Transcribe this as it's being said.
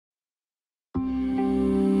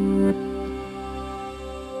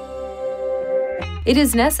It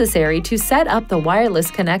is necessary to set up the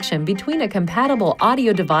wireless connection between a compatible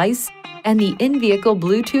audio device and the in-vehicle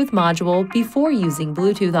Bluetooth module before using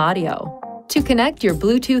Bluetooth audio. To connect your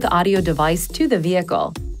Bluetooth audio device to the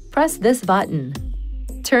vehicle, press this button.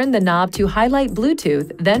 Turn the knob to highlight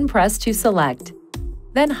Bluetooth, then press to select.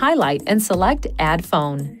 Then highlight and select Add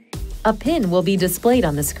Phone. A PIN will be displayed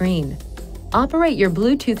on the screen. Operate your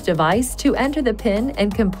Bluetooth device to enter the PIN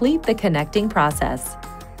and complete the connecting process.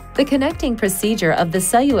 The connecting procedure of the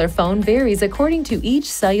cellular phone varies according to each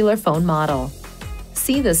cellular phone model.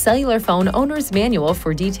 See the cellular phone owner's manual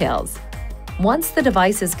for details. Once the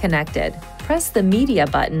device is connected, press the Media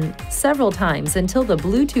button several times until the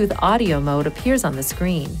Bluetooth audio mode appears on the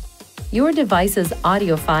screen. Your device's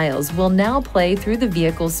audio files will now play through the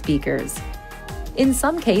vehicle's speakers. In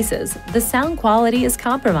some cases, the sound quality is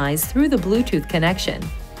compromised through the Bluetooth connection.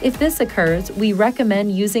 If this occurs, we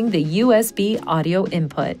recommend using the USB audio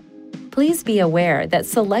input. Please be aware that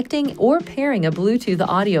selecting or pairing a Bluetooth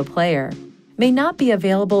audio player may not be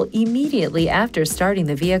available immediately after starting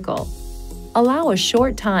the vehicle. Allow a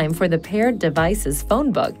short time for the paired device's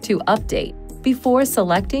phone book to update before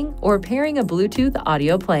selecting or pairing a Bluetooth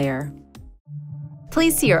audio player.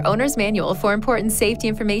 Please see your owner's manual for important safety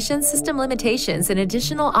information, system limitations, and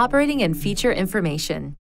additional operating and feature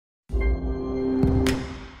information.